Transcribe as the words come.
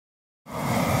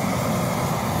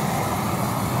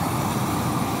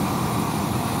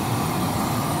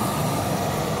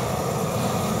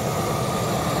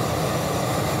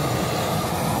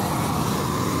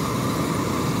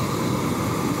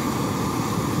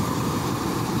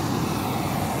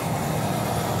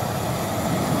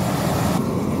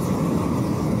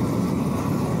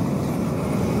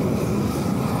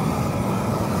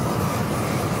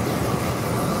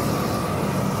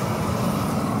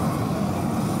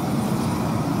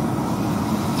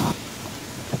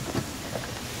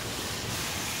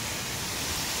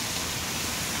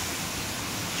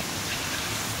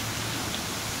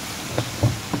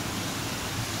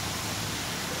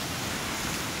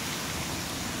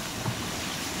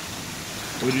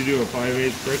What do you do, a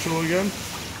 5/8 Pritchell again?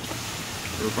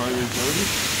 Or a 5/8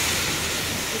 30?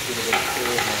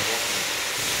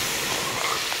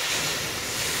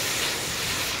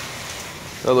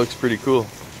 That looks pretty cool.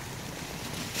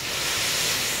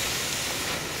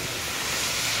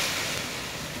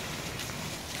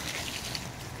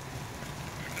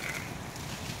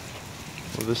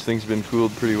 Well, this thing's been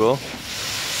cooled pretty well.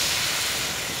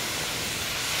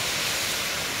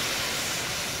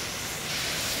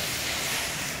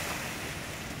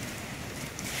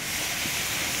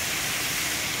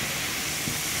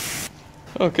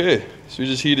 Okay, so we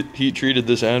just heat treated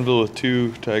this anvil with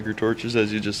 2 Tiger torches,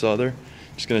 as you just saw there.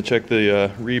 Just gonna check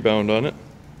the rebound on it.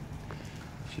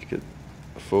 Just get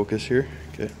a focus here.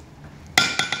 Okay.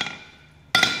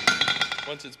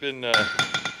 Once it's been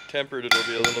tempered, it'll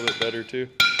be a little bit better too.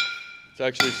 It's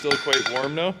actually still quite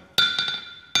warm now,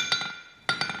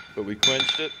 but we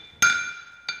quenched it.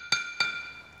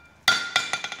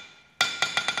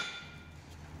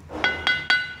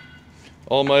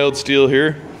 All mild steel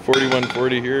here,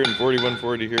 4140 here and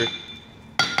 4140 here.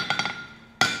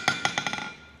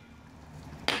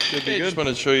 Should be good. Just want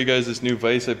to show you guys this new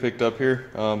vise I picked up here.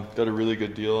 Got a really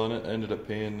good deal on it. I ended up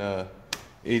paying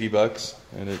 80 bucks,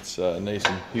 and it's nice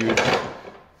and huge.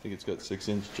 I think it's got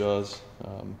 6-inch jaws.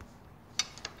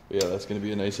 But yeah, that's going to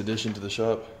be a nice addition to the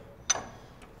shop.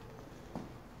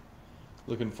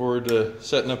 Looking forward to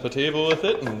setting up a table with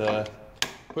it and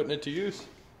putting it to use.